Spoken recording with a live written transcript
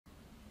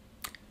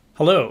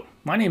Hello,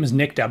 my name is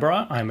Nick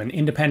Desbarats. I'm an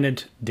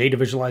independent data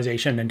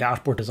visualization and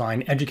dashboard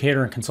design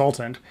educator and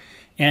consultant.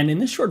 And in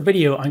this short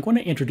video, I'm going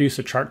to introduce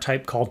a chart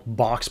type called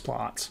box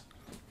plots.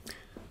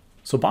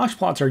 So box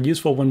plots are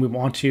useful when we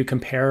want to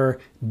compare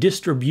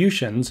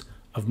distributions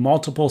of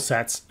multiple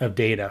sets of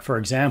data. For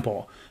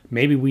example,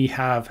 maybe we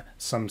have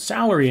some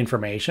salary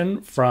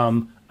information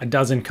from a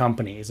dozen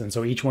companies. And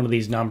so each one of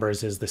these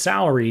numbers is the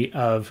salary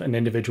of an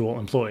individual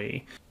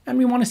employee. And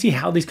we want to see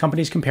how these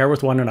companies compare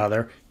with one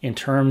another in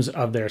terms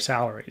of their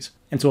salaries.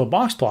 And so a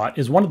box plot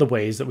is one of the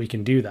ways that we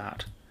can do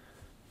that.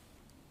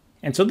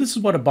 And so this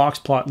is what a box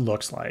plot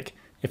looks like.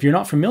 If you're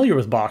not familiar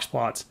with box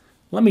plots,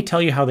 let me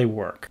tell you how they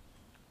work.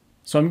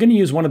 So I'm going to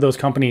use one of those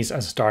companies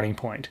as a starting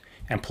point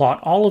and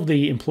plot all of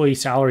the employee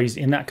salaries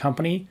in that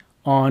company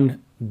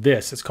on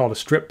this. It's called a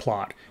strip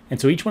plot. And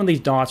so each one of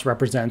these dots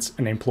represents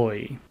an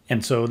employee.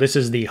 And so this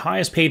is the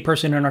highest paid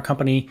person in our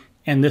company,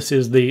 and this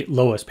is the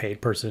lowest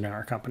paid person in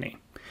our company.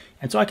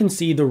 And so I can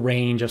see the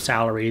range of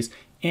salaries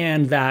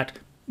and that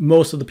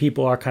most of the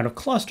people are kind of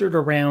clustered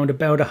around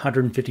about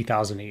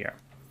 $150,000 a year.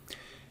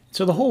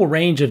 So the whole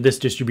range of this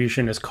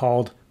distribution is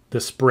called the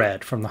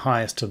spread from the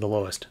highest to the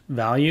lowest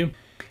value.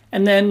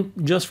 And then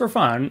just for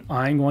fun,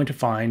 I'm going to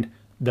find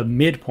the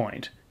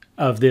midpoint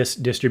of this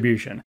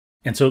distribution.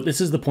 And so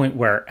this is the point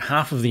where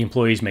half of the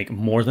employees make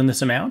more than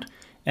this amount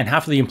and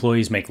half of the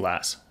employees make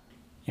less.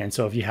 And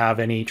so if you have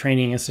any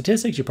training in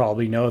statistics, you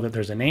probably know that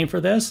there's a name for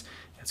this.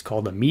 It's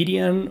called the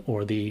median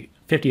or the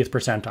 50th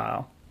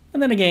percentile.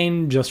 And then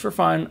again, just for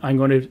fun, I'm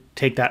going to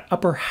take that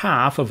upper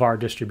half of our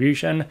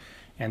distribution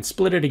and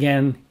split it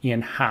again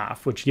in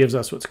half, which gives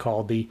us what's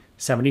called the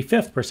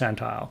 75th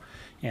percentile.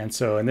 And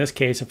so in this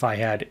case, if I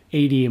had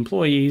 80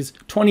 employees,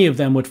 20 of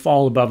them would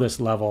fall above this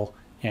level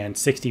and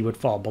 60 would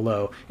fall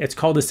below. It's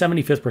called the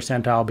 75th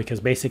percentile because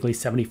basically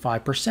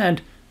 75%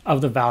 of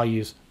the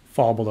values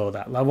fall below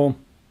that level.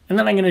 And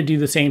then I'm going to do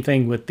the same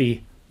thing with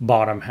the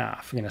bottom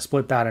half. I'm going to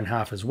split that in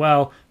half as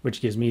well,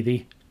 which gives me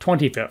the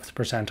 25th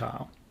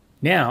percentile.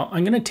 Now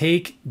I'm going to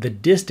take the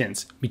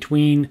distance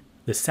between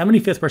the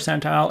 75th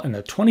percentile and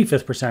the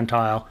 25th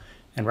percentile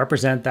and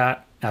represent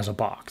that as a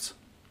box.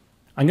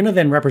 I'm going to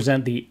then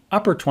represent the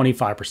upper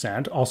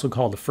 25%, also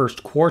called the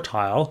first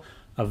quartile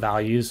of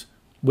values,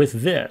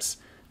 with this,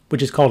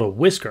 which is called a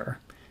whisker.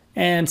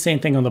 And same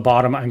thing on the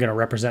bottom, I'm going to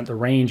represent the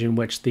range in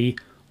which the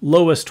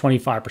lowest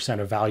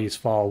 25% of values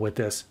fall with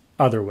this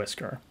other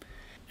whisker.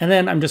 And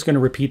then I'm just going to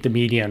repeat the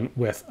median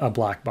with a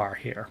black bar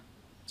here.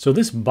 So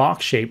this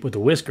box shape with the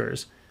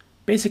whiskers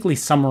basically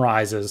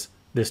summarizes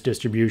this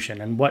distribution.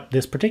 And what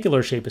this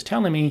particular shape is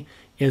telling me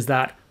is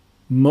that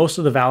most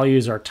of the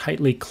values are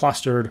tightly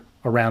clustered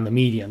around the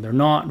median. They're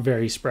not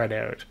very spread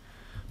out.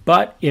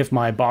 But if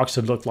my box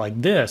had looked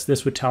like this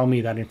would tell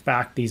me that in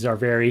fact these are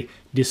very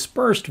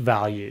dispersed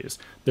values.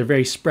 They're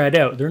very spread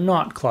out. They're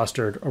not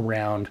clustered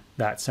around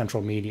that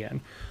central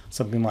median.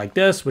 Something like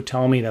this would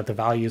tell me that the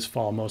values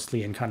fall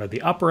mostly in kind of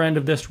the upper end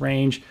of this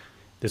range.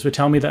 This would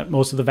tell me that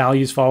most of the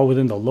values fall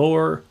within the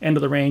lower end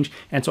of the range.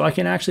 And so I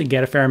can actually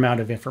get a fair amount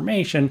of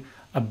information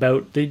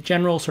about the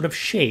general sort of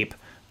shape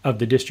of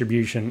the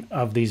distribution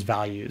of these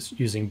values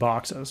using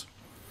boxes.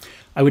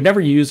 I would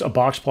never use a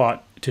box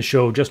plot to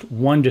show just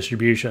one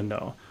distribution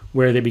though.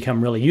 Where they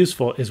become really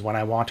useful is when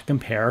I want to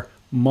compare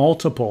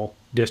multiple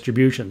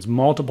distributions,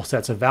 multiple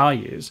sets of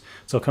values.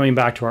 So coming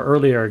back to our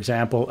earlier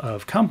example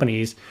of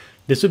companies,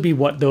 this would be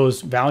what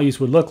those values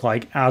would look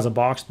like as a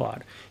box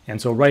plot.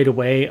 And so right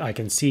away, I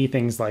can see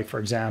things like, for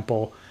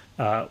example,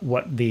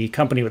 what the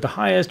company with the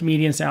highest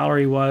median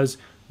salary was,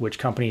 which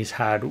companies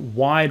had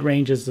wide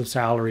ranges of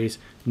salaries,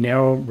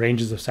 narrow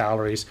ranges of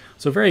salaries.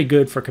 So very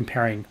good for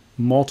comparing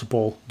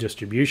multiple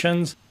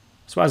distributions.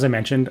 So as I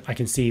mentioned, I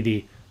can see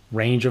the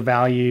range of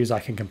values. I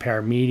can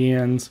compare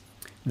medians.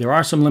 There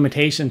are some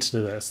limitations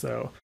to this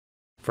though.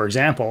 For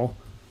example,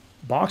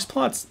 box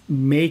plots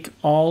make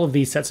all of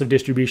these sets of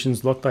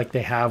distributions look like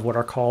they have what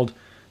are called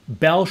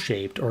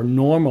bell-shaped or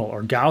normal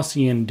or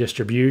Gaussian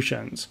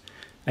distributions.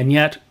 And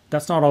yet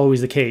that's not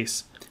always the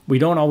case. We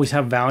don't always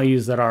have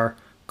values that are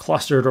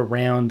clustered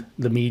around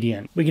the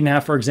median. We can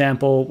have, for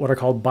example, what are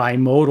called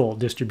bimodal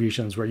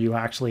distributions where you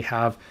actually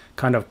have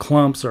kind of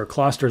clumps or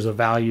clusters of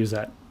values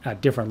at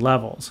different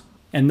levels.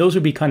 And those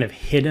would be kind of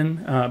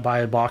hidden by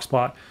a box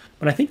plot.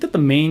 But I think that the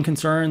main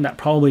concern that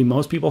probably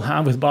most people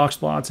have with box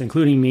plots,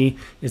 including me,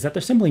 is that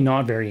they're simply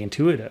not very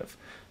intuitive.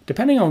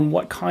 Depending on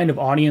what kind of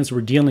audience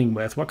we're dealing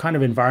with, what kind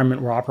of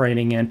environment we're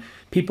operating in,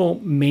 people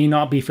may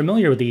not be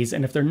familiar with these.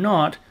 And if they're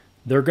not,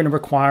 they're going to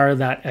require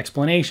that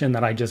explanation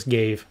that I just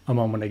gave a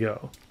moment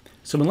ago.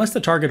 So unless the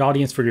target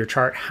audience for your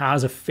chart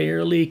has a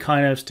fairly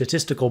kind of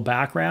statistical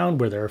background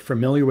where they're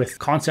familiar with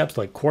concepts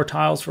like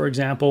quartiles, for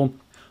example,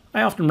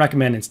 I often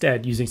recommend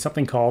instead using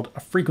something called a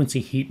frequency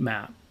heat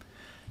map.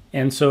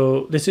 And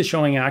so this is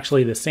showing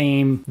actually the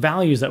same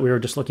values that we were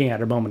just looking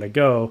at a moment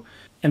ago.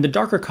 And the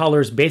darker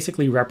colors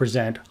basically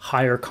represent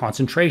higher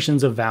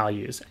concentrations of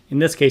values, in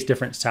this case,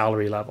 different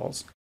salary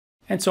levels.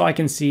 And so I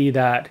can see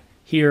that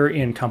here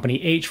in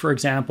company H, for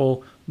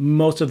example,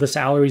 most of the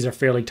salaries are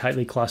fairly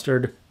tightly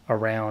clustered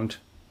around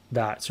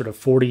that sort of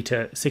 40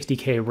 to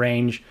 60K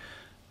range.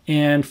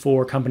 And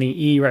for company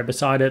E right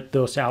beside it,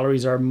 those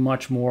salaries are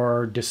much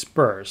more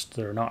dispersed.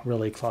 They're not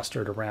really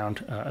clustered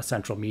around a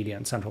central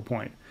median, central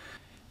point.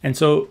 And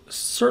so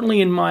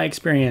certainly in my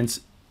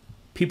experience,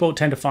 people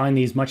tend to find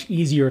these much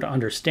easier to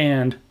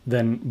understand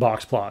than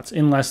box plots,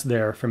 unless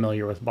they're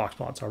familiar with box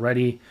plots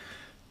already.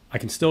 I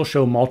can still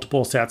show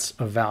multiple sets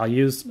of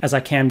values as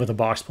I can with a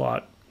box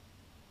plot.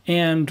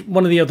 And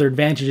one of the other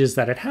advantages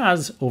that it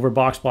has over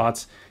box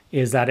plots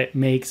is that it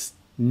makes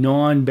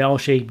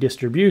non-bell-shaped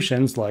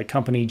distributions like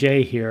company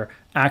J here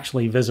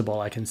actually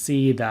visible. I can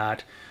see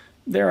that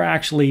there are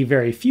actually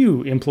very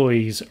few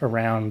employees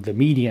around the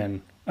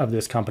median of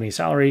this company's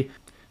salary.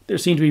 There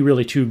seem to be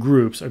really two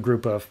groups, a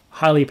group of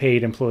highly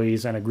paid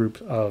employees and a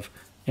group of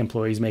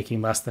employees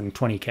making less than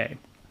 20K,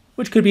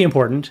 which could be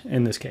important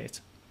in this case.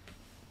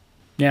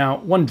 Now,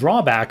 one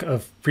drawback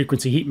of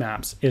frequency heat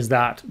maps is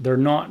that they're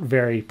not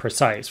very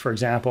precise. For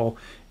example,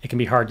 it can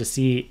be hard to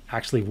see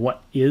actually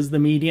what is the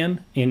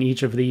median in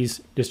each of these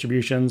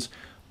distributions,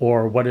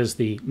 or what is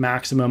the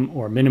maximum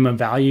or minimum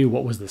value,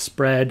 what was the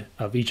spread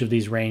of each of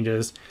these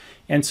ranges.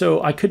 And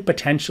so I could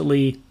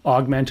potentially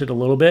augment it a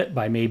little bit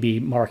by maybe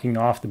marking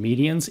off the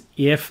medians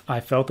if I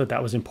felt that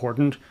that was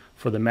important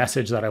for the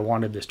message that I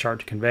wanted this chart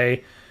to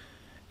convey.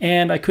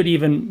 And I could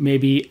even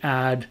maybe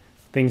add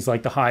things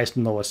like the highest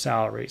and lowest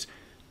salaries.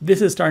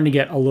 This is starting to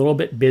get a little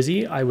bit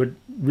busy. I would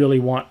really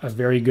want a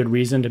very good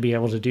reason to be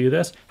able to do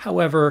this.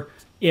 However,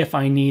 if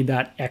I need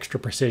that extra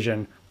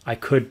precision, I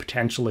could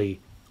potentially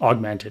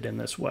augment it in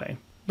this way.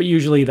 But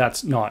usually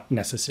that's not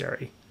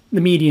necessary.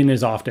 The median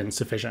is often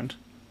sufficient.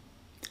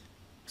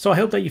 So I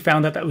hope that you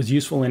found that was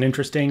useful and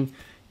interesting.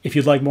 If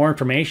you'd like more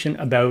information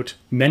about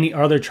many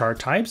other chart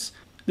types,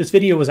 this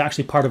video was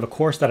actually part of a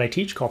course that I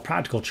teach called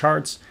Practical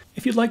Charts.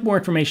 If you'd like more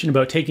information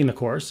about taking the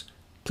course,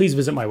 please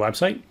visit my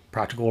website,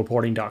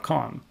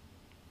 practicalreporting.com.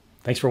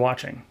 Thanks for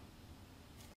watching.